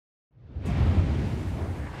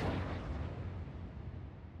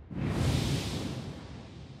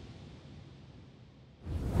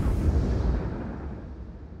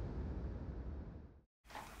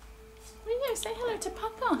Rio, say hello to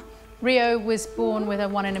Papa. Rio was born with a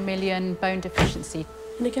 1 in a million bone deficiency.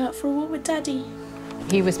 Gonna go out for a walk with Daddy.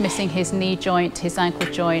 He was missing his knee joint, his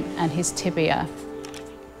ankle joint and his tibia.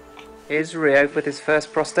 Here's Rio with his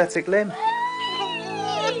first prosthetic limb.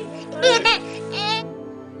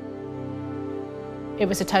 It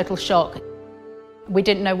was a total shock. We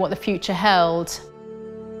didn't know what the future held.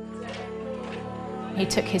 He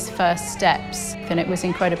took his first steps and it was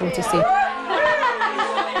incredible to see.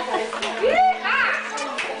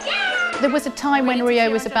 There was a time when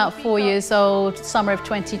Rio was about 4 years old, summer of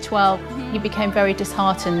 2012. He became very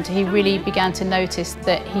disheartened. He really began to notice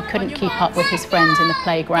that he couldn't keep up with his friends in the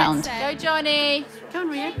playground. Go, Johnny. Go on,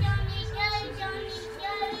 Rio.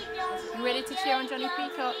 You ready to cheer on Johnny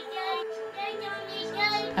Peacock?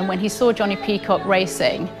 And when he saw Johnny Peacock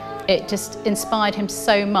racing, it just inspired him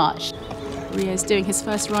so much. Rio's doing his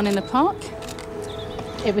first run in the park.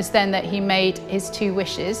 It was then that he made his 2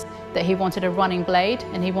 wishes, that he wanted a running blade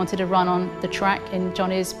and he wanted to run on the track in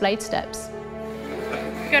Johnny's blade steps.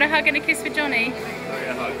 Got a hug and a kiss for Johnny.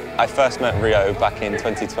 I first met Rio back in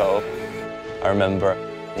 2012. I remember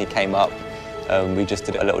he came up, we just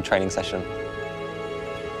did a little training session.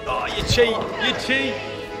 Oh, you cheat, you cheat!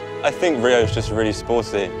 I think Rio's just really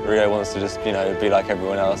sporty. Rio wants to just, you know, be like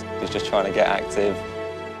everyone else. He's just trying to get active.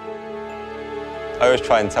 I always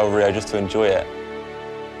try and tell Rio just to enjoy it.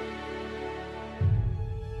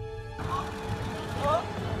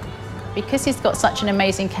 Because he's got such an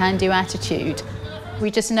amazing can-do attitude,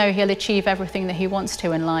 we just know he'll achieve everything that he wants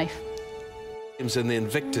to in life. In the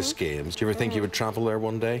Invictus Games, do you ever think you would travel there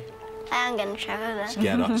one day? I am going to travel there.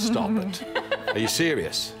 Get up, stop it. Are you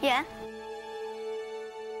serious? Yeah.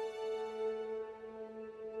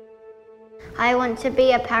 I want to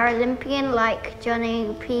be a Paralympian like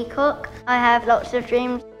Johnny Peacock. I have lots of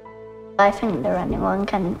dreams. I think that anyone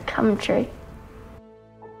can come true.